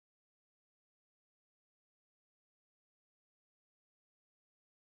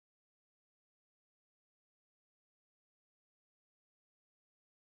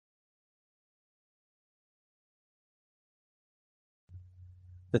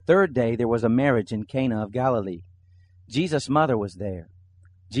The third day there was a marriage in Cana of Galilee. Jesus' mother was there.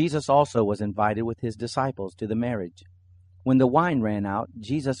 Jesus also was invited with his disciples to the marriage. When the wine ran out,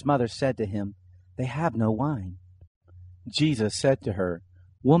 Jesus' mother said to him, "They have no wine." Jesus said to her,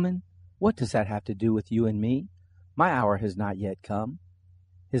 "Woman, what does that have to do with you and me? My hour has not yet come."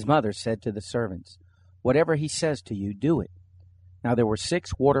 His mother said to the servants, "Whatever he says to you, do it." Now there were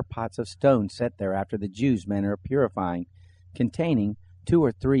 6 water pots of stone set there after the Jews' manner of purifying, containing 2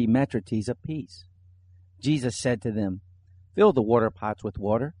 or 3 metrites apiece. Jesus said to them, "Fill the water pots with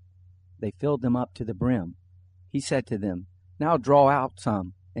water." They filled them up to the brim. He said to them, "Now draw out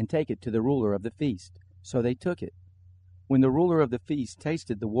some, and take it to the ruler of the feast." So they took it. When the ruler of the feast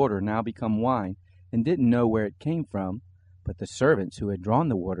tasted the water now become wine, and didn't know where it came from, but the servants who had drawn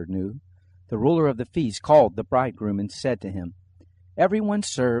the water knew, the ruler of the feast called the bridegroom and said to him, "Everyone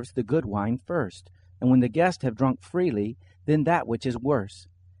serves the good wine first, and when the guests have drunk freely, then that which is worse.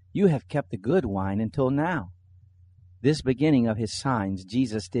 You have kept the good wine until now." This beginning of his signs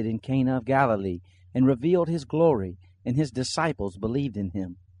Jesus did in Cana of Galilee, and revealed his glory, and his disciples believed in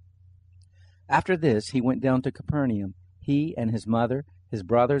him. After this he went down to Capernaum, he and his mother, his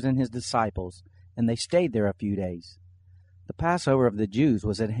brothers, and his disciples, and they stayed there a few days. The Passover of the Jews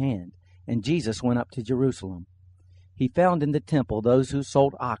was at hand, and Jesus went up to Jerusalem. He found in the temple those who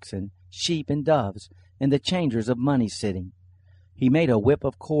sold oxen, sheep, and doves, and the changers of money sitting. He made a whip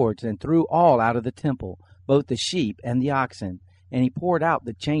of cords and threw all out of the temple, both the sheep and the oxen, and he poured out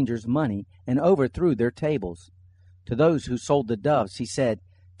the changers' money and overthrew their tables. To those who sold the doves he said,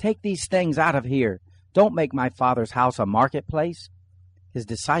 "Take these things out of here. Don't make my Father's house a marketplace." His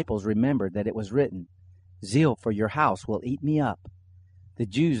disciples remembered that it was written, "Zeal for your house will eat me up." The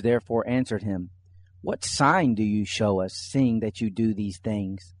Jews therefore answered him, "What sign do you show us, seeing that you do these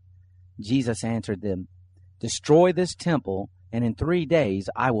things?" Jesus answered them, "Destroy this temple, and in 3 days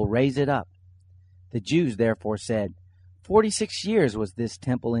I will raise it up." The Jews therefore said, 46 years was this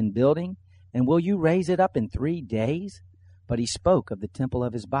temple in building, and will you raise it up in 3 days? But he spoke of the temple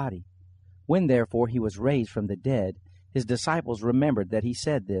of his body. When therefore he was raised from the dead, his disciples remembered that he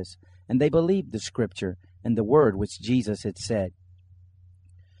said this, and they believed the scripture and the word which Jesus had said.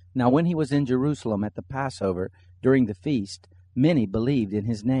 Now when he was in Jerusalem at the Passover, during the feast, many believed in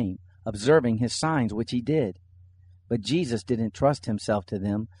his name, observing his signs which he did. But Jesus didn't trust himself to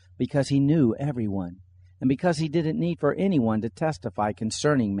them, because he knew everyone, and because he didn't need for anyone to testify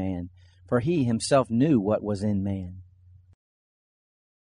concerning man, for he himself knew what was in man.